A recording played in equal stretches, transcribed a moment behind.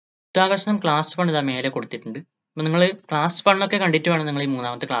ഗുരുത്വാകർഷണം class 1 ഇതാ മേലെ കൊടുത്തിട്ടുണ്ട്. അപ്പൊ നിങ്ങൾ ക്ലാസ് 1 ഒക്കെ കണ്ടിട്ട് വേണം നിങ്ങൾ ഈ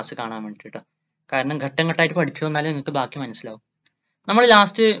മൂന്നാമത്തെ ക്ലാസ് കാണാൻ വേണ്ടിയിട്ട്. കാരണം ഘട്ടം ഘട്ടമായിട്ട് പഠിച്ചു വന്നാലേ നിങ്ങൾക്ക് ബാക്കി മനസ്സിലാവും. നമ്മൾ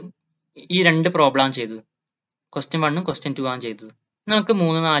ലാസ്റ്റ് ഈ രണ്ട് പ്രോബ്ലം ചെയ്തത്, ക്വസ്റ്റ്യൻ 1ഉം ക്വസ്റ്റ്യൻ 2 ആണ് ചെയ്തത്. നമുക്ക്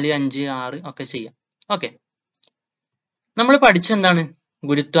 3, 4, 5, 6 ഒക്കെ ചെയ്യാം. ഓക്കെ, നമ്മൾ പഠിച്ചെന്താണ്?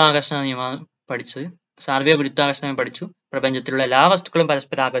 ഗുരുത്വാകർഷണ നിയമം പഠിച്ചത്, സാർവീയ ഗുരുത്വാകർഷണ നിയമം പഠിച്ചു. പ്രപഞ്ചത്തിലുള്ള എല്ലാ വസ്തുക്കളും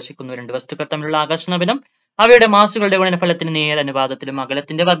പരസ്പരം ആകർഷിക്കുന്നു. രണ്ട് വസ്തുക്കൾ തമ്മിലുള്ള ആകർഷണ ബലം അവയുടെ മാസുകളുടെ ഗുണനഫലത്തിന് നേർ അനുപാതത്തിലും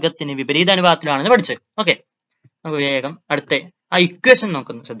അകലത്തിന്റെ വർഗത്തിന് വിപരീത അനുപാതത്തിലാണെന്ന് പഠിച്ചത്. ഓക്കെ, നമുക്ക് വേഗം അടുത്ത ആ ഇക്വേഷൻ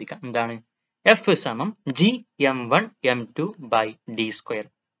നോക്കുന്നു, ശ്രദ്ധിക്കാം. എന്താണ്? എഫ് സമം G m1 m2 by D square.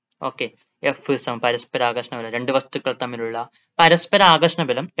 Okay, F സമം പരസ്പരാകർഷണ ബലം, രണ്ട് വസ്തുക്കൾ തമ്മിലുള്ള പരസ്പരാകർഷണ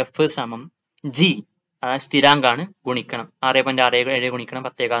ബലം എഫ് സമം ജി, അതായത് സ്ഥിരാങ്കാണ്, ഗുണിക്കണം 6.67 ഗുണിക്കണം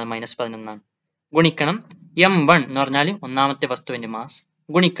 10⁻11 ഗുണിക്കണം m1 എന്ന് പറഞ്ഞാൽ ഒന്നാമത്തെ വസ്തുവിന്റെ മാസ്,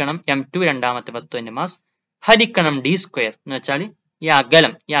 ഗുണിക്കണം m2 രണ്ടാമത്തെ വസ്തുവിന്റെ മാസ്, ഹരിക്കണം ഡി സ്ക്വയർ എന്ന് വെച്ചാൽ ഈ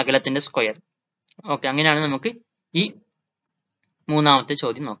അകലത്തിന്റെ സ്ക്വയർ. ഓക്കെ, അങ്ങനെയാണ് നമുക്ക് ഈ മൂന്നാമത്തെ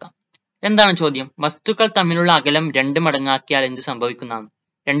ചോദ്യം നോക്കാം. എന്താണ് ചോദ്യം? വസ്തുക്കൾ തമ്മിലുള്ള അകലം 2 മടങ്ങാക്കിയാൽ എന്ത് സംഭവിക്കുന്നതാണ്?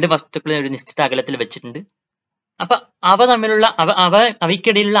 രണ്ട് വസ്തുക്കൾ ഒരു നിശ്ചിത അകലത്തിൽ വെച്ചിട്ടുണ്ട്. അപ്പൊ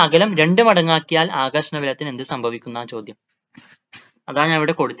അവയ്ക്കിടയിലുള്ള അകലം 2 മടങ്ങാക്കിയാൽ ആകർഷണ ബലത്തിന് എന്ത് സംഭവിക്കുന്ന ചോദ്യം. അതാണ് ഞാൻ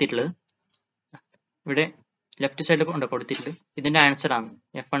ഇവിടെ കൊടുത്തിട്ടുള്ളത്. ഇവിടെ ലെഫ്റ്റ് സൈഡിൽ കൊണ്ട് കൊടുത്തിട്ടുള്ളത് ഇതിന്റെ ആൻസർ ആണ്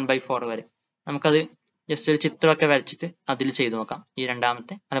f1/4 വരെ. നമുക്കത് ജസ്റ്റ് ഒരു ചിത്രമൊക്കെ വരച്ചിട്ട് അതിൽ ചെയ്തു നോക്കാം. ഈ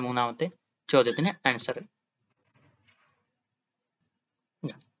മൂന്നാമത്തെ ചോദ്യത്തിന് ആൻസർ.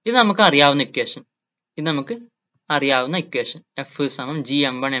 ഇത് നമുക്ക് അറിയാവുന്ന ഇക്വേഷൻ. എഫ് സമം G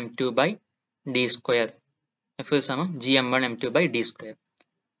m1 m2 by D square. F സമം G m1 m2 by D square.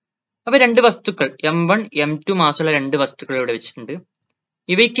 അപ്പൊ രണ്ട് വസ്തുക്കൾ m1 m2 മാസുള്ള രണ്ട് വസ്തുക്കൾ ഇവിടെ വെച്ചിട്ടുണ്ട്.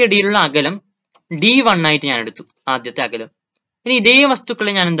 ഇവയ്ക്കിടയിലുള്ള അകലം d1 ആയിട്ട് ഞാൻ എടുത്തു, ആദ്യത്തെ അകലം. ഇനി ഇതേ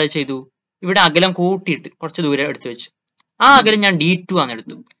വസ്തുക്കളെ ഞാൻ എന്താ ചെയ്തു? ഇവിടെ അകലം കൂട്ടിയിട്ട് കുറച്ച് ദൂരം എടുത്തു വെച്ചു. ആ അകലം ഞാൻ d2 ആണ്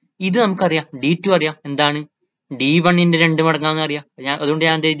എടുത്തു. ഇത് നമുക്കറിയാം, d2 അറിയാം, എന്താണ്? d1ന്റെ 2 മടങ്ങാന്ന് അറിയാം. അതുകൊണ്ട്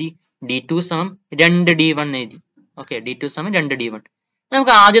ഞാൻ എന്ത് എഴുതി? d2 സമം 2d1 എഴുതി. ഓക്കെ, d2 സമം 2d1.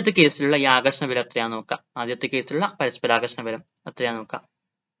 നമുക്ക് ആദ്യത്തെ കേസിലുള്ള ഈ ആകർഷണ ബലം എത്രയാന്ന് നോക്കാം. ആദ്യത്തെ കേസിലുള്ള പരസ്പരാകർഷണ ബലം എത്രയാന്ന് നോക്കാം.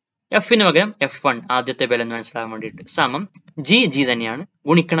 എഫിന് പകരം f1 ആദ്യത്തെ ബലം എന്ന് മനസ്സിലാകാൻ വേണ്ടിയിട്ട് സമം ജി തന്നെയാണ്,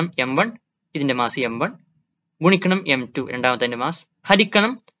 ഗുണിക്കണം m1 ഇതിന്റെ മാസ് m1, ഗുണിക്കണം m2 രണ്ടാമത്തെ മാസ്,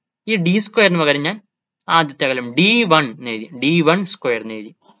 ഹരിക്കണം ഈ ഡി സ്ക്വയറിന് പകരം ഞാൻ ആദ്യത്തെ അകലം d1 എഴുതി, d1 സ്ക്വയർ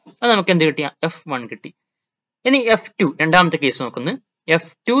എഴുതി. അത് നമുക്ക് എന്ത് കിട്ടിയ? f1 കിട്ടി. ഇനി f2 രണ്ടാമത്തെ കേസ് നോക്കുന്നു.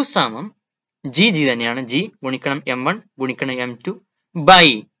 f2 സമം ജി തന്നെയാണ്, ജി ഗുണിക്കണം m1 ഗുണിക്കണം m2 ബൈ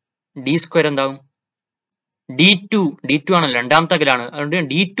ഡി സ്ക്വയർ എന്താവും? d2 ആണല്ലോ, രണ്ടാമത്തെ അകലാണ്, അതുകൊണ്ട്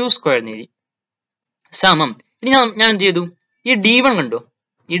d2 സ്ക്വയർ എഴുതി. സമം ഇനി ഞാൻ എന്ത് ചെയ്തു? ഈ d1 കണ്ടോ?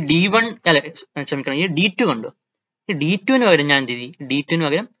 ഈ d1 ക്ഷമിക്കണം, ഈ d2 കണ്ടോ? ഈ d2ന് പകരം ഞാൻ എന്ത് ചെയ്തി? d2ന്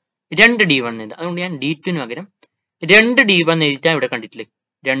പകരം 2d1 എഴുതി. അതുകൊണ്ട് ഞാൻ d2ന് പകരം 2d1 എഴുതിയിട്ടാണ് ഇവിടെ കണ്ടിട്ടില്ലേ,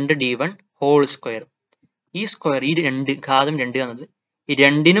 2d1 ഹോൾ സ്ക്വയർ. ഈ സ്ക്വയർ, ഈ ഘാതം 2 എന്നത് ഈ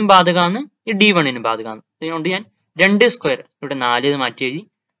 2നും ബാധകമാണ്, ഈ d1നും ബാധകമാണ്. അതുകൊണ്ട് ഞാൻ 2 സ്ക്വയർ ഇവിടെ 4 മാറ്റി എഴുതി.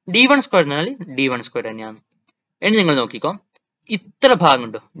 d1 സ്ക്വയർ എന്നാൽ d1 സ്ക്വയർ തന്നെയാണ്. ഇനി നിങ്ങൾ നോക്കിക്കോ, ഇത്ര ഭാഗം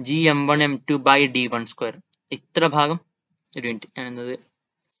ഉണ്ടോ? G m1 m2 by d1 square. ഇത്ര ഭാഗം, ഒരു മിനിറ്റ് ഞാൻ എന്നത്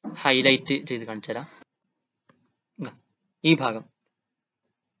ഹൈലൈറ്റ് ചെയ്ത് കാണിച്ചു തരാം. ഈ ഭാഗം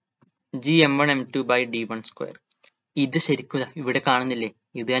G m1 m2 by d1 square. ഇത് ശരിക്കും ഇവിടെ കാണുന്നില്ലേ?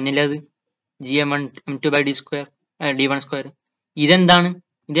 ഇത് തന്നെയല്ലേ അത് G m1 m2 by d1 square. ഇതെന്താണ്?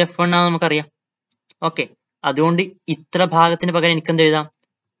 ഇത് f1 ആണെന്ന് നമുക്കറിയാം. ഓക്കെ, അതുകൊണ്ട് ഇത്ര ഭാഗത്തിന് പകരം എനിക്ക് എന്ത് എഴുതാം?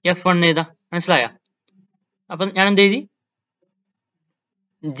 f1 എഴുതാം. മനസ്സിലായ? അപ്പൊ ഞാൻ എന്ത് എഴുതി?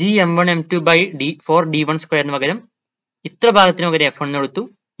 G m1 m2 by d1 സ്ക്വയറിന് പകരം ഇത്ര ഭാഗത്തിന് പകരം f1 എടുത്തു.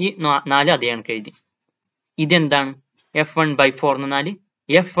 ഈ 4 അതേ കണക്ക് എഴുതി. ഇതെന്താണ്? f1/4 എന്നാൽ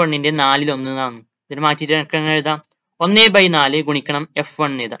f1ന്റെ 4/1 എന്നാണ്. ഇതിന് മാറ്റിയിട്ട് എനിക്ക് എങ്ങനെ എഴുതാം? 1/4 ഗുണിക്കണം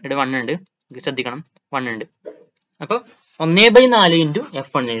f1 എഴുതാം. ഇവിടെ 1 ഉണ്ട്, ശ്രദ്ധിക്കണം, 1 ഉണ്ട്. അപ്പൊ 1/4 ഇൻറ്റു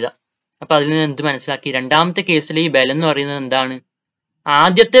f1 എഴുതാം. അപ്പൊ അതിൽ നിന്ന് എന്ത് മനസ്സിലാക്കി? രണ്ടാമത്തെ കേസിൽ ഈ ബലം എന്ന് പറയുന്നത് എന്താണ്?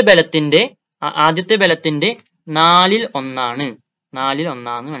 ആദ്യത്തെ ബലത്തിന്റെ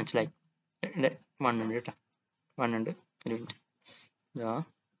 4/1 മനസ്സിലായി. 1 ഉണ്ട് കേട്ടോ, 1 ഉണ്ട്. ഒരു മിനിറ്റ്,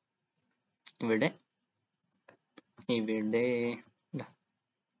 ഇവിടെ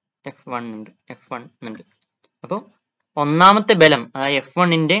f1 ഉണ്ട്. അപ്പൊ ഒന്നാമത്തെ ബലം അതായത്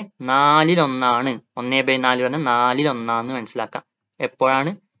f1ന്റെ 4/1, 1/4 പറഞ്ഞാൽ 4/1 മനസ്സിലാക്കാം.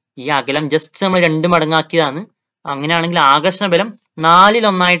 എപ്പോഴാണ്? ഈ അകലം ജസ്റ്റ് നമ്മൾ 2 മടങ്ങാക്കിയതാണ്. അങ്ങനെയാണെങ്കിൽ ആകർഷണ ബലം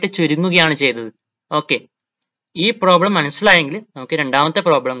 4/1 ചുരുങ്ങുകയാണ് ചെയ്തത്. ഓക്കെ, ഈ പ്രോബ്ലം മനസ്സിലായെങ്കിൽ നമുക്ക് രണ്ടാമത്തെ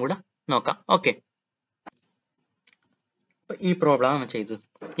പ്രോബ്ലം കൂടെ നോക്കാം. ഓക്കെ, ഈ പ്രോബ്ലം നമ്മൾ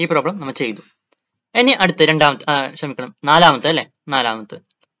ചെയ്തു. ഇനി അടുത്ത നാലാമത്തെ അല്ലെ? നാലാമത്തെ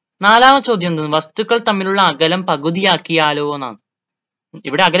ചോദ്യം എന്താണ്? വസ്തുക്കൾ തമ്മിലുള്ള അകലം പകുതിയാക്കിയാലോ എന്നാണ്.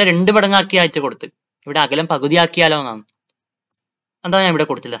 ഇവിടെ അകലം 2 മടങ്ങാക്കിയായിട്ട് കൊടുത്ത്, ഇവിടെ അകലം പകുതിയാക്കിയാലോ എന്നാണ്. എന്താ ഞാൻ ഇവിടെ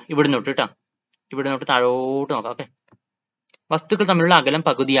കൊടുത്തില്ല, ഇവിടെ നോട്ട് കേട്ടോ, ഇവിടെ നോട്ട് താഴോട്ട് നോക്കാം. ഓക്കെ, വസ്തുക്കൾ തമ്മിലുള്ള അകലം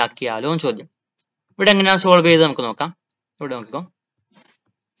പകുതിയാക്കിയാലോ എന്ന് ചോദ്യം. ഇവിടെ എങ്ങനെയാണ് സോൾവ് ചെയ്ത് നമുക്ക് നോക്കാം. ഇവിടെ നോക്കിക്കോ,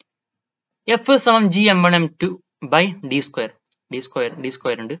 എഫ് സമം G M one M to by D square. D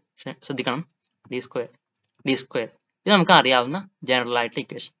square ഉണ്ട്, ശ്രദ്ധിക്കണം, ഡി സ്ക്വയർ. ഇത് നമുക്ക് അറിയാവുന്ന ജനറൽ ആയിട്ടുള്ള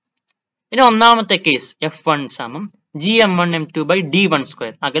ഇക്വേഷൻ. ഇനി ഒന്നാമത്തെ കേസ് എഫ് വൺ സമം G M one M to by D one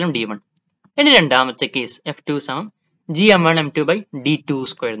square, അകലം ഡി വൺ. ഇനി രണ്ടാമത്തെ കേസ് എഫ് ടു സമം G M one M to by D to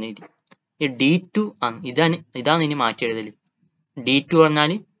square എന്ന് എഴുതി. ഈ ഡി ടു ആണ്, ഇതാണ് ഇനി മാറ്റി എഴുതല്. ഡി ടു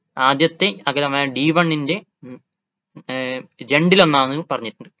പറഞ്ഞാൽ ആദ്യത്തെ അകലമായ ഡി വണ്ണിന്റെ 2/1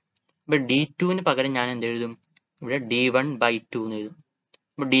 പറഞ്ഞിട്ടുണ്ട്. അപ്പൊ ഡി ടുവിന് പകരം ഞാൻ എന്ത് എഴുതും, ഇവിടെ ഡി വൺ ബൈ ടു എന്ന് എഴുതും.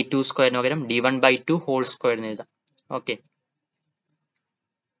 അപ്പൊ ഡി ടു സ്ക്വയറിന് പകരം D one by two whole square എന്ന് എഴുതാം. ഓക്കെ,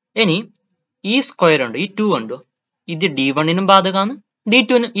 ഇനി ഈ സ്ക്വയർ ഉണ്ടോ, ഈ 2 ഉണ്ടോ, ഇത് ഡി വണ്ണിനും ബാധകമാണ്, ഡി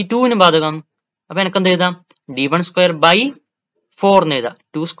ടുവിന് ഈ 2വിനും ബാധകമാണ്. അപ്പൊ എനിക്ക് എന്ത് എഴുതാം, ഡി വൺ സ്ക്വയർ ബൈ 4 എന്ന് എഴുതാം.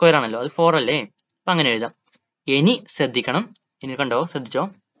 2 സ്ക്വയർ ആണല്ലോ, അത് 4 അല്ലേ, അപ്പൊ അങ്ങനെ എഴുതാം. ഇനി ശ്രദ്ധിക്കണം, ഇനി കണ്ടോ, ശ്രദ്ധിച്ചോ,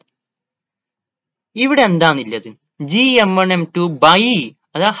 ഇവിടെ എന്താന്നില്ലത്, G M one M to by,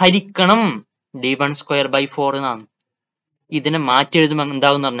 അതാ ഹരിക്കണം ഡി വൺ സ്ക്വയർ ബൈ 4 എന്നാണ്. ഇതിനെ മാറ്റി എഴുതുമ്പോൾ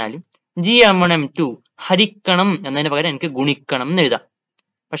എന്താവും പറഞ്ഞാൽ G M one M to ഹരിക്കണം എന്നതിന് പകരം എനിക്ക് ഗുണിക്കണം എന്ന് എഴുതാം.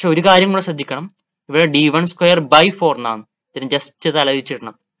 പക്ഷെ ഒരു കാര്യം കൂടെ ശ്രദ്ധിക്കണം, ഇവിടെ ഡി വൺ സ്ക്വയർ ബൈ 4 എന്നാണ്. ഇതിന് ജസ്റ്റ്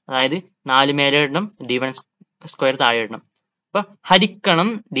തലതിരിച്ചിടണം, അതായത് 4 മേലെ ഇടണം, ഡി വൺ സ്ക്വയർ താഴെ ഇടണം. അപ്പൊ ഹരിക്കണം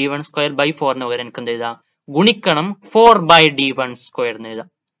ഡി വൺ സ്ക്വയർ ബൈ 4ന് പകരം എനിക്ക് എന്ത് എഴുതാം, ഗുണിക്കണം 4 ബൈ ഡി വൺ സ്ക്വയർ എന്ന് എഴുതാം.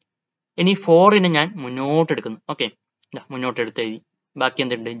 ഇനി 4നെ ഞാൻ മുന്നോട്ട് എടുക്കുന്നു. ഓക്കെ, മുന്നോട്ട് എടുത്ത് എഴുതി. ബാക്കി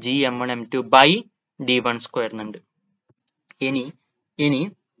എന്തുണ്ട്, G M one M to by D one square എന്നുണ്ട്. ഇനി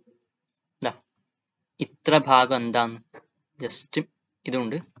ഇത്ര ഭാഗം എന്താണ്, ജസ്റ്റ്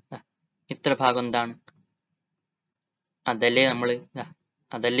ഇതുണ്ട്, ഇത്ര ഭാഗം എന്താണ്, അതല്ലേ നമ്മള്,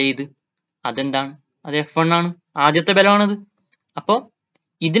 അതല്ലേ ഇത്, അതെന്താണ്, അത് F1 ആണ്, ആദ്യത്തെ ബലമാണത്. അപ്പോ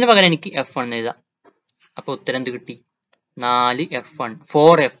ഇതിന് പകരം എനിക്ക് F1 എഴുതാം. അപ്പൊ ഉത്തരം എന്ത് കിട്ടി, 4F1,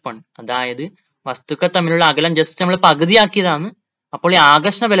 4F1. അതായത് വസ്തുക്കൾ തമ്മിലുള്ള അകലം ജസ്റ്റ് നമ്മൾ പകുതിയാക്കിയതാണ്. അപ്പോൾ ഈ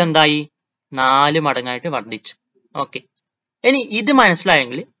ആകർഷണ ബലം എന്തായി, 4 മടങ്ങായിട്ട് വർദ്ധിച്ചു. ഓക്കെ, ഇനി ഇത്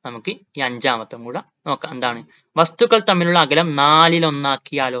മനസ്സിലായെങ്കിൽ നമുക്ക് ഈ അഞ്ചാമത്തും കൂടെ നോക്കാം. എന്താണ്, വസ്തുക്കൾ തമ്മിലുള്ള അകലം 4/1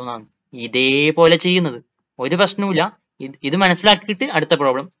 ആക്കിയാലോ എന്നാണ്. ഇതേപോലെ ചെയ്യുന്നത്, ഒരു പ്രശ്നവുമില്ല. ഇത് മനസ്സിലാക്കിയിട്ട് അടുത്ത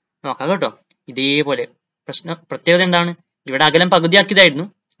പ്രോബ്ലം നോക്കാം കേട്ടോ. ഇതേപോലെ പ്രത്യേകത എന്താണ്, ഇവിടെ അകലം പകുതിയാക്കിയതായിരുന്നു,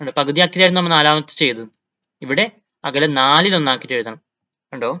 നമ്മൾ നാലാമത്തെ ചെയ്തത്. ഇവിടെ അകലം 4/1 ആക്കിയിട്ട് എഴുതണം.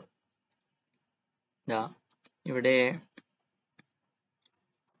 കണ്ടോ, ഇവിടെ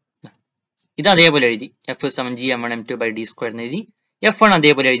ഇത് അതേപോലെ എഴുതി, എഫ് സമം G M one M to by D square എന്ന് എഴുതി. F1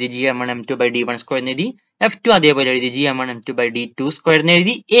 അതേപോലെ എഴുതി, G M one M to by D one square എന്ന് എഴുതി. F2 അതേപോലെ എഴുതി, G M one M to by D to square എന്ന്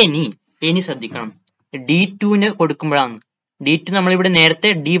എഴുതി. ഇനി ശ്രദ്ധിക്കണം, ഡി ടുവിന് കൊടുക്കുമ്പോഴാണ്, ഡി ടു നമ്മളിവിടെ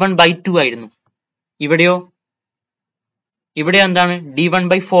നേരത്തെ ഡി വൺ ബൈ 2 ആയിരുന്നു. ഇവിടെ എന്താണ്, ഡി വൺ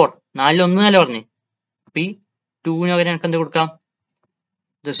ബൈ 4, 4/1 അല്ല പറഞ്ഞ്. അപ്പൊ ഈ 2ന് പകരം എനിക്ക് എന്ത് കൊടുക്കാം,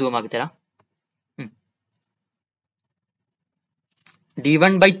 ഇത് സൂം ആക്കി തരാം. ഡി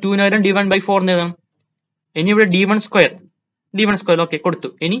വൺ ബൈ 2ന് പകരം ഡി വൺ ബൈ 4 എന്ന് എഴുതണം. ഇനി ഇവിടെ ഡി വൺ സ്ക്വയർ ഓക്കെ കൊടുത്തു.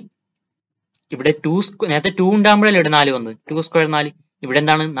 ഇനി ഇവിടെ നേരത്തെ 2 ഉണ്ടാകുമ്പോഴല്ലേ ഇവിടെ 4 വന്നത്, 2 സ്ക്വയർ 4. ഇവിടെ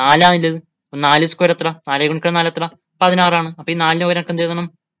എന്താണ്, 4 ആണുള്ളത്. 4 സ്ക്വയർ എത്ര, 4 ഗുണിക്കണം 4 എത്ര, 16 ആണ്. അപ്പൊ ഈ 4ന് പകരം എന്ത് എഴുതണം,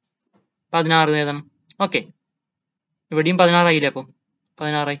 16 എഴുതണം. ഓക്കെ, ഇവിടെയും 16 ആയില്ലേ, അപ്പൊ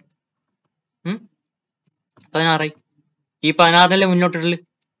 16 ആയി. ഈ 16നല്ലേ മുന്നോട്ടിട്ടുള്ളു.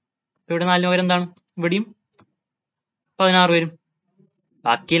 ഇവിടെ 4ന് പകരം എന്താണ്, ഇവിടെയും 16 വരും.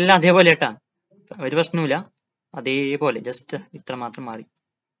 ബാക്കിയെല്ലാം അതേപോലെ കേട്ടാ, ഒരു പ്രശ്നവുമില്ല, അതേപോലെ, ജസ്റ്റ് ഇത്ര മാത്രം മാറി.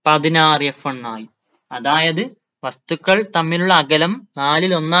 16F1 ആയി. അതായത് വസ്തുക്കൾ തമ്മിലുള്ള അകലം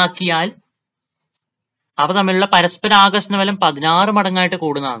 4/1 ആക്കിയാൽ അവ തമ്മിലുള്ള പരസ്പര ആകർഷണ ബലം 16 മടങ്ങായിട്ട്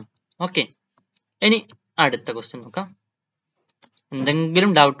കൂടുന്നതാണ്. ഓക്കെ, ഇനി അടുത്ത ക്വസ്റ്റ്യൻ നോക്കാം.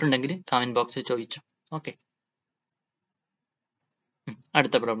 എന്തെങ്കിലും ഡൗട്ട് ഉണ്ടെങ്കിൽ കമന്റ് ബോക്സിൽ ചോദിച്ചോ. ഓക്കെ,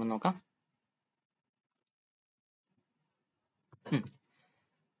 അടുത്ത പ്രോബ്ലം നോക്കാം.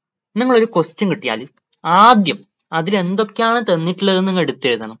 നിങ്ങളൊരു ക്വസ്റ്റ്യൻ കിട്ടിയാൽ ആദ്യം അതിൽ എന്തൊക്കെയാണ് തന്നിട്ടുള്ളത് നിങ്ങൾ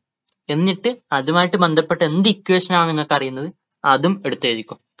എടുത്തെഴുതണം. എന്നിട്ട് അതുമായിട്ട് ബന്ധപ്പെട്ട എന്ത് ഇക്വേഷൻ ആണ് നിങ്ങൾക്ക് അറിയുന്നത് അതും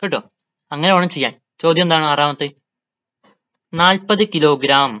എടുത്തെഴുതിക്കോ കേട്ടോ. അങ്ങനെ വേണം ചെയ്യാൻ. ചോദ്യം എന്താണ്, ആറാമത്തെ, 40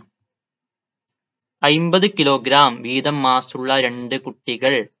 കിലോഗ്രാം 50 കിലോഗ്രാം വീതം മാസുള്ള 2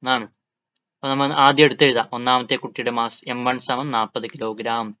 കുട്ടികൾ എന്നാണ്. അപ്പൊ നമ്മൾ ആദ്യം എടുത്തെഴുതാം. ഒന്നാമത്തെ കുട്ടിയുടെ മാസ് M1 സമം 40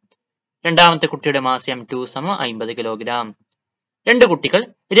 കിലോഗ്രാം, രണ്ടാമത്തെ കുട്ടിയുടെ മാസ് M2 സമം 50 കിലോഗ്രാം. 2 കുട്ടികൾ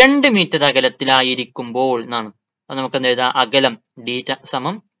 2 മീറ്റർ അകലത്തിലായിരിക്കുമ്പോൾ എന്നാണ്. അപ്പൊ നമുക്ക് എന്ത് എഴുതാം, അകലം d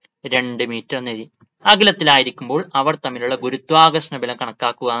സമം 2 മീറ്റർ എന്ന് എഴുതി. അകലത്തിലായിരിക്കുമ്പോൾ അവർ തമ്മിലുള്ള ഗുരുത്വാകർഷണ ബലം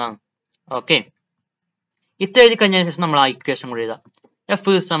കണക്കാക്കുക എന്നാണ്. ഓക്കെ, ഇത്ര എഴുതി കഴിഞ്ഞതിന് ശേഷം നമ്മൾ ആ ഇക്വേഷൻ കൂടി എഴുതാം.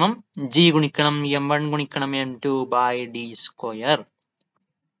 എഫ് സമം ജി ഗുണിക്കണം m1 ഗുണിക്കണം m2 by D square.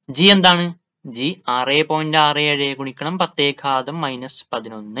 G എന്താണ്? ജി 6.67 ഗുണിക്കണം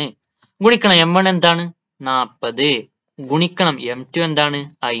 10⁻−11 ഗുണിക്കണം m1 എന്താണ്? 40 ഗുണിക്കണം m2 എന്താണ്?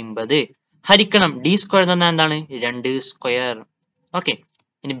 50 ഹരിക്കണം ഡി സ്ക്വയർ തന്നാൽ എന്താണ്? 2 സ്ക്വയർ. ഓക്കെ,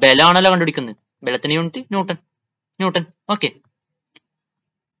 ഇനി ബലമാണല്ലോ കണ്ടുപിടിക്കുന്നത്. ബലത്തിന് യൂണിറ്റ് ന്യൂട്ടൺ. ന്യൂട്ടൺ. ഓക്കെ,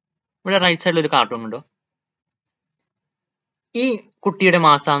 ഇവിടെ റൈറ്റ് സൈഡിൽ ഒരു കാർട്ടൂൺ ഉണ്ടോ? ഈ കുട്ടിയുടെ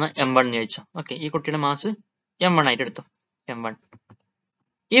മാസാണ് m1 എന്ന് ചോദിച്ചോ. ഓക്കെ, ഈ കുട്ടിയുടെ മാസ് m1 ആയിട്ട് എടുത്തോ. m1.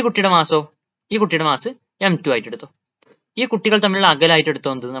 ഈ കുട്ടിയുടെ മാസോ? ഈ കുട്ടിയുടെ മാസ് m2 ആയിട്ട് എടുത്തോ. ഈ കുട്ടികൾ തമ്മിലുള്ള അകലായിട്ട് എടുത്തോ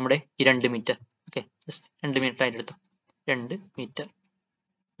എന്ത്? നമ്മുടെ ഈ 2 മീറ്റർ. ഓക്കെ, ജസ്റ്റ് 2 മീറ്റർ ആയിട്ട് എടുത്തോ. 2 മീറ്റർ.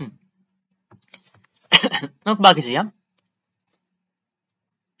 നമുക്ക് ബാക്കി ചെയ്യാം.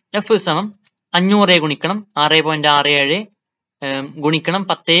 എഫ് സമം 500 ഗുണിക്കണം 6.67 ഗുണിക്കണം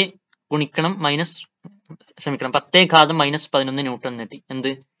 10 ഗുണിക്കണം -10⁻−11 ന്യൂട്ടൺ കിട്ടി.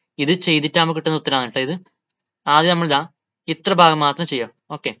 എന്ത്? ഇത് ചെയ്തിട്ട് നമുക്ക് കിട്ടുന്ന ഉത്തരമാണ് കേട്ടോ ഇത്. ആദ്യം നമ്മൾ ഇത്ര ഭാഗം മാത്രം ചെയ്യാം.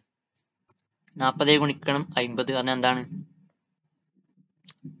 ഓക്കെ, 40 ഗുണിക്കണം 50 പറഞ്ഞാൽ എന്താണ്?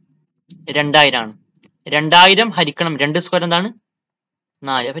 2000 ആണ്. 2000 ഹരിക്കണം 2 സ്ക്വയർ എന്താണ്?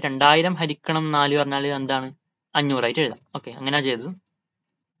 4. അപ്പൊ 2000 ഹരിക്കണം 4 പറഞ്ഞാൽ എന്താണ്? 500 ആയിട്ട് എഴുതാം. ഓക്കെ, അങ്ങനെ ചെയ്തത്.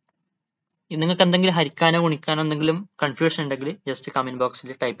 നിങ്ങൾക്ക് എന്തെങ്കിലും ഹരിക്കാനോ ഗുണിക്കാനോ എന്തെങ്കിലും കൺഫ്യൂഷൻ ഉണ്ടെങ്കിൽ ജസ്റ്റ് കമന്റ് ബോക്സിൽ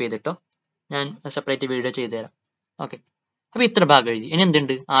ടൈപ്പ് ചെയ്തിട്ടോ, ഞാൻ സെപ്പറേറ്റ് വീഡിയോ ചെയ്തു തരാം. ഓക്കെ, അപ്പൊ ഇത്ര ഭാഗം എഴുതി. ഇനി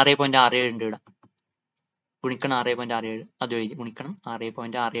എന്തുണ്ട്? 6.67 ഉണ്ട് ഇവിടെ. ഗുണിക്കണം 6.67 അത് എഴുതി. ഗുണിക്കണം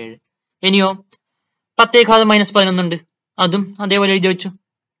 6.67. ഇനിയോ 10⁻−11 ഉണ്ട്, അതും അതേപോലെ എഴുതി വെച്ചു.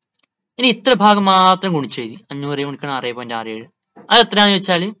 ഇനി ഇത്ര ഭാഗം മാത്രം ഗുണിച്ചെഴുതി. 500 ഗുണിക്കണം 6.67 അത് എത്രയാണെന്ന്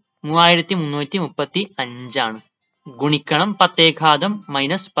ചോദിച്ചാൽ 3335 ആണ്. ഗുണിക്കണം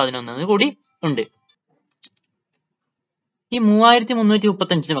 10⁻−11 കൂടി ഉണ്ട്. ഈ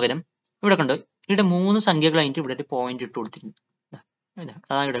 3335 പകരം ഇവിടെ കണ്ടോ, ഇവിടെ 3 സംഖ്യകൾ കഴിഞ്ഞിട്ട് ഇവിടെ ഒരു പോയിന്റ് ഇട്ട് കൊടുത്തിട്ടുണ്ട്.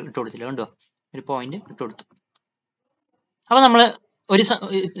 അതാണ് ഇവിടെ ഇട്ട് കൊടുത്തില്ല, കണ്ടോ? ഒരു പോയിന്റ് ഇട്ട് കൊടുത്തു. അപ്പൊ നമ്മള്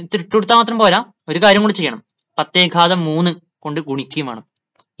ഇട്ട് കൊടുത്താൽ മാത്രം പോരാ, ഒരു കാര്യം കൂടി ചെയ്യണം. 10⁻3 കൊണ്ട് ഗുണിക്കുകയും വേണം.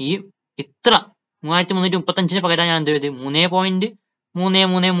 ഈ ഇത്ര 3335 പകരം ഞാൻ എന്ത് ചെയ്ത്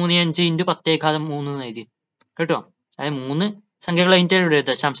 3.3335 ഇൻറ്റു 10⁻3 എഴുതി കേട്ടോ. അതായത് 3 സംഖ്യകൾ കഴിഞ്ഞിട്ട് ഇവിടെ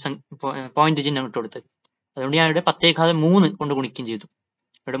ദശാംശം പോയിന്റ് ചിഹ്നം ഇട്ട് കൊടുത്തത്. അതുകൊണ്ട് ഞാൻ ഇവിടെ 10⁻3 കൊണ്ട് ഗുണിക്കുകയും ചെയ്തു.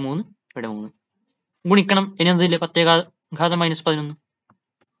 ഇവിടെ 3, ഇവിടെ 3 ഗുണിക്കണം. ഇനി എന്തില്ലേ 10⁻−11.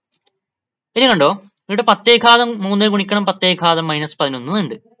 ഇനി കണ്ടോ, ഇവിടെ 10⁻3 ഗുണിക്കണം 10⁻−11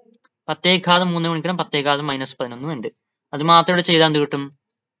 ഉണ്ട്. 10⁻3 ഗുണിക്കണം 10⁻−11 ഉണ്ട്. അത് മാത്രം ഇവിടെ ചെയ്താൽ എന്ത് കിട്ടും?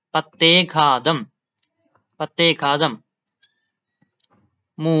 10⁻3.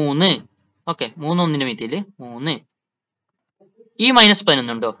 ഓക്കെ, 3 ഒന്നിന്റെ മീറ്റില് 3. ഈ -11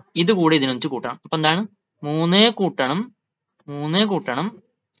 ഉണ്ടോ, ഇത് കൂടെ ഇതിനൊന്ന് കൂട്ടണം. അപ്പൊ എന്താണ്? 3 കൂട്ടണം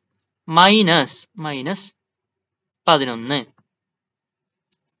 -11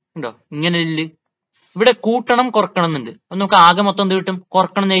 ഉണ്ടോ? ഇങ്ങനെ ഇവിടെ കൂട്ടണം കുറക്കണം എന്നുണ്ട്. അപ്പൊ നമുക്ക് ആകെ മൊത്തം എന്ത് കിട്ടും?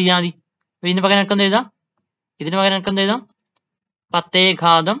 കുറക്കണം എന്ന് എഴുതിയാൽ മതി. ഇതിന് പകരം എനിക്ക് എന്ത് എഴുതാം?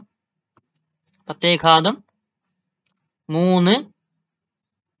 10⁻3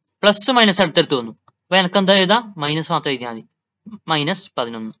 പ്ലസ് മൈനസ് അടുത്തടുത്ത് വന്നു. അപ്പൊ എനിക്ക് എന്താ എഴുതാം? മൈനസ് മാത്രം എഴുതിയാൽ മതി.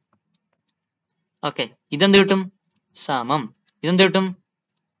 -11. ഓക്കെ, ഇതെന്ത് കിട്ടും? സമം ഇതെന്ത് കിട്ടും?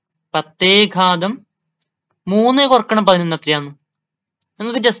 10⁻3 കുറക്കണം 11 എത്രയാന്ന്?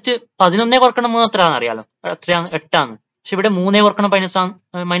 നിങ്ങൾക്ക് ജസ്റ്റ് 11 കുറക്കണം 3 എത്രയാണെന്ന് അറിയാലോ. എത്രയാണ്? 8 പക്ഷെ ഇവിടെ 3 കുറക്കണം -11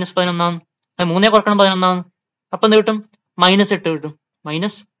 3 കുറക്കണം 11. അപ്പൊ എന്ത് കിട്ടും? -8 കിട്ടും.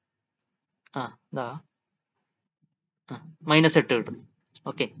 -8 കിട്ടും.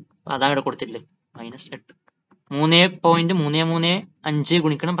 ഓക്കെ, അതാണ് ഇവിടെ കൊടുത്തിട്ടില്ലേ, -8. 3.335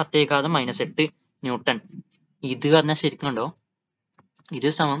 ഗുണിക്കണം 10⁻−8 ന്യൂട്ടൺ. ഇത് പറഞ്ഞാൽ ശരിക്കും കണ്ടോ, ഇത്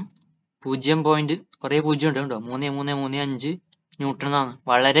സമം 0. കുറെ 0 ഉണ്ട് കണ്ടോ, 3335 ന്യൂട്ടൺ എന്നാണ്.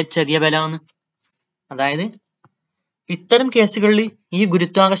 വളരെ ചെറിയ ബലമാണ്. അതായത് ഇത്തരം കേസുകളിൽ ഈ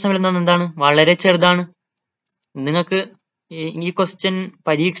ഗുരുത്വാകർഷണ ബലം എന്താണ്? വളരെ ചെറുതാണ്. നിങ്ങൾക്ക് ഈ ക്വസ്റ്റ്യൻ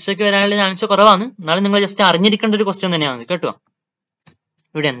പരീക്ഷയ്ക്ക് വരാനുള്ള ചാൻസ് കുറവാണ്. എന്നാലും നിങ്ങൾ ജസ്റ്റ് അറിഞ്ഞിരിക്കേണ്ട ഒരു ക്വസ്റ്റ്യൻ തന്നെയാണ് കേട്ടോ.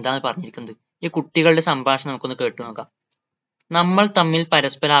 ഇവിടെ എന്താണ് പറഞ്ഞിരിക്കുന്നത്? ഈ കുട്ടികളുടെ സംഭാഷണം നമുക്കൊന്ന് കേട്ടു നോക്കാം. നമ്മൾ തമ്മിൽ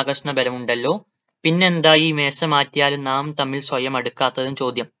പരസ്പര ആകർഷണ ബലമുണ്ടല്ലോ, പിന്നെന്താ ഈ മേശ മാറ്റിയാലും നാം തമ്മിൽ സ്വയം അടുക്കാത്തതും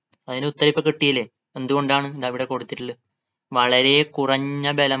ചോദ്യം. അതിന് ഉത്തരം ഇപ്പൊ കിട്ടിയില്ലേ? എന്തുകൊണ്ടാണ്? ഇതാ ഇവിടെ കൊടുത്തിട്ടുള്ളത്. വളരെ കുറഞ്ഞ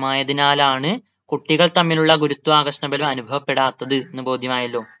ബലമായതിനാലാണ് കുട്ടികൾ തമ്മിലുള്ള ഗുരുത്വാകർഷണ ബലം അനുഭവപ്പെടാത്തത് എന്ന്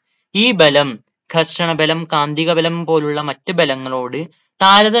ബോധ്യമായല്ലോ. ഈ ബലം ഘർഷണ ബലം, കാന്തിക ബലം പോലുള്ള മറ്റ് ബലങ്ങളോട്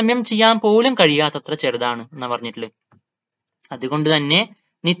താരതമ്യം ചെയ്യാൻ പോലും കഴിയാത്തത്ര ചെറുതാണ് എന്നാ പറഞ്ഞിട്ടുള്ളത്. അതുകൊണ്ട് തന്നെ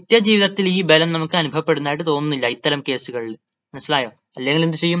നിത്യജീവിതത്തിൽ ഈ ബലം നമുക്ക് അനുഭവപ്പെടുന്നതായിട്ട് തോന്നുന്നില്ല ഇത്തരം കേസുകളിൽ. മനസ്സിലായോ? അല്ലെങ്കിൽ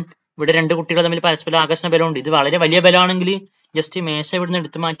എന്ത് ചെയ്യും? ഇവിടെ 2 കുട്ടികൾ തമ്മിൽ പരസ്പര ആകർഷണ ബലമുണ്ട്. ഇത് വളരെ വലിയ ബലമാണെങ്കിൽ ജസ്റ്റ് മേശ ഇവിടുന്ന്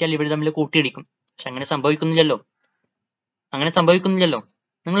എടുത്തു മാറ്റിയാൽ ഇവർ തമ്മിൽ കൂട്ടിയിടിക്കും. പക്ഷെ അങ്ങനെ സംഭവിക്കുന്നില്ലല്ലോ. അങ്ങനെ സംഭവിക്കുന്നില്ലല്ലോ.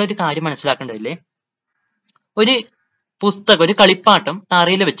 നിങ്ങളൊരു കാര്യം മനസ്സിലാക്കേണ്ടതില്ലേ, ഒരു പുസ്തകം, ഒരു കളിപ്പാട്ടം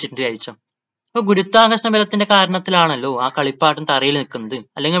തറയിൽ വെച്ചിട്ടുണ്ട് വിചാരിച്ചോ. അപ്പൊ ഗുരുത്വാകർഷണ ബലത്തിന്റെ കാരണത്തിലാണല്ലോ ആ കളിപ്പാട്ടം തറയിൽ നിൽക്കുന്നത്,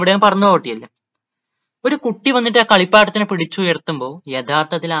 അല്ലെങ്കിൽ എവിടെയും പറന്നു പോട്ടിയല്ലേ. ഒരു കുട്ടി വന്നിട്ട് ആ കളിപ്പാട്ടത്തിനെ പിടിച്ചുയർത്തുമ്പോൾ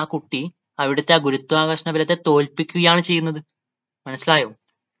യഥാർത്ഥത്തിൽ ആ കുട്ടി അവിടുത്തെ ആ ഗുരുത്വാകർഷണ ബലത്തെ തോൽപ്പിക്കുകയാണ് ചെയ്യുന്നത്. മനസ്സിലായോ?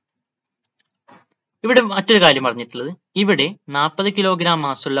 ഇവിടെ മറ്റൊരു കാര്യം പറഞ്ഞിട്ടുള്ളത്, ഇവിടെ 40 കിലോഗ്രാം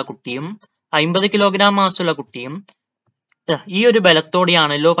മാസുള്ള കുട്ടിയും 50 കിലോഗ്രാം മാസുള്ള കുട്ടിയും ഈ ഒരു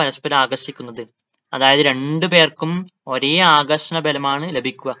ബലത്തോടെയാണല്ലോ പരസ്പരം ആകർഷിക്കുന്നത്. അതായത് രണ്ടു പേർക്കും ഒരേ ആകർഷണ ബലമാണ്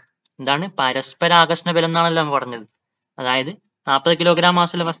ലഭിക്കുക. എന്താണ്? പരസ്പര ആകർഷണ ബലം എന്നാണല്ലോ നമ്മൾ പറഞ്ഞത്. അതായത് 40 കിലോഗ്രാം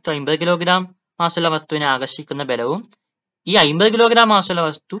മാസുള്ള വസ്തു 50 കിലോഗ്രാം മാസുള്ള വസ്തുവിനെ ആകർഷിക്കുന്ന ബലവും, ഈ 50 കിലോഗ്രാം മാസുള്ള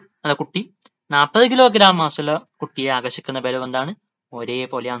കുട്ടി 40 കിലോഗ്രാം മാസുള്ള കുട്ടിയെ ആകർഷിക്കുന്ന ബലവും എന്താണ്?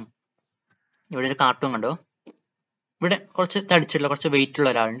 ഒരേപോലെയാണ്. ഇവിടെ ഒരു കാർട്ടൂൺ കണ്ടോ? ഇവിടെ കുറച്ച് തടിച്ചുള്ള, കുറച്ച് വെയിറ്റ് ഉള്ള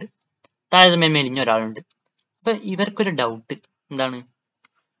ഒരാളുണ്ട്, താരതമ്യം മെലിഞ്ഞ ഒരാളുണ്ട്. അപ്പൊ ഇവർക്കൊരു ഡൗട്ട് എന്താണ്?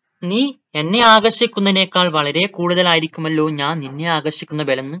 നീ എന്നെ ആകർഷിക്കുന്നതിനേക്കാൾ വളരെ കൂടുതലായിരിക്കുമല്ലോ ഞാൻ നിന്നെ ആകർഷിക്കുന്ന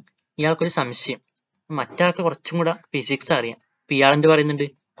ബലം എന്ന് ഇയാൾക്കൊരു സംശയം. മറ്റാൾക്ക് കുറച്ചും കൂടെ ഫിസിക്സ് അറിയാം. അപ്പൊ ഇയാൾ എന്ത് പറയുന്നുണ്ട്?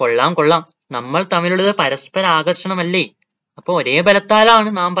 കൊള്ളാം കൊള്ളാം, നമ്മൾ തമ്മിലുള്ളത് പരസ്പര ആകർഷണമല്ലേ, അപ്പൊ ഒരേ ബലത്താലാണ്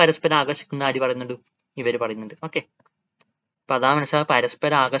നാം പരസ്പരം ആകർഷിക്കുന്ന ആര് പറയുന്നുണ്ട്? ഇവര് പറയുന്നുണ്ട്. ഓക്കെ, അപ്പൊ അതാ മനസ്സിലാക്കുക,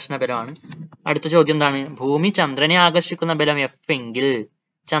 പരസ്പര ആകർഷണ ബലമാണ്. അടുത്ത ചോദ്യം എന്താണ്? ഭൂമി ചന്ദ്രനെ ആകർഷിക്കുന്ന ബലം എഫ് എങ്കിൽ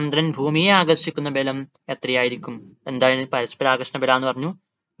ചന്ദ്രൻ ഭൂമിയെ ആകർഷിക്കുന്ന ബലം എത്രയായിരിക്കും? എന്താണ് പരസ്പര ആകർഷണ ബലം എന്ന് പറഞ്ഞു.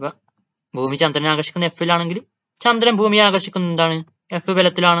 ഭൂമി ചന്ദ്രനെ ആകർഷിക്കുന്ന എഫിലാണെങ്കിൽ ചന്ദ്രൻ ഭൂമിയെ ആകർഷിക്കുന്ന എന്താണ്? എഫ്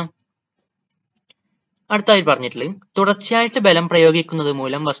ബലത്തിലാണ്. അടുത്തായി പറഞ്ഞിട്ടുള്ളത്, തുടർച്ചയായിട്ട് ബലം പ്രയോഗിക്കുന്നത്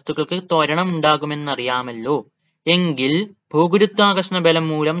മൂലം വസ്തുക്കൾക്ക് ത്വരണം ഉണ്ടാകുമെന്നറിയാമല്ലോ, എങ്കിൽ ഭൂഗുരുത്വാകർഷണ ബലം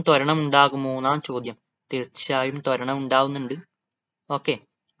മൂലം ത്വരണം ഉണ്ടാകുമോ എന്നാണ് ചോദ്യം. തീർച്ചയായും ത്വരണം ഉണ്ടാവുന്നുണ്ട്. ഓക്കെ,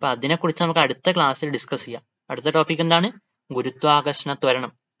 അപ്പൊ അതിനെക്കുറിച്ച് നമുക്ക് അടുത്ത ക്ലാസ്സിൽ ഡിസ്കസ് ചെയ്യാം. അടുത്ത ടോപ്പിക് എന്താണ്? ഗുരുത്വാകർഷണ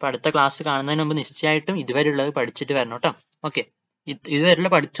ത്വരണം. അപ്പൊ അടുത്ത ക്ലാസ് കാണുന്നതിന് മുമ്പ് നിശ്ചയമായിട്ടും ഇതുവരെയുള്ളത് പഠിച്ചിട്ട് വരണം കേട്ടോ. ഓക്കെ, ഇതുവരെയുള്ള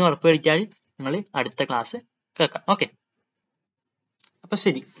പഠിച്ചു ഉറപ്പുവരുത്തിയാൽ നിങ്ങൾ അടുത്ത ക്ലാസ് കേൾക്കാം. ഓക്കെ, അപ്പൊ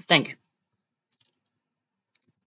ശരി, താങ്ക് യു.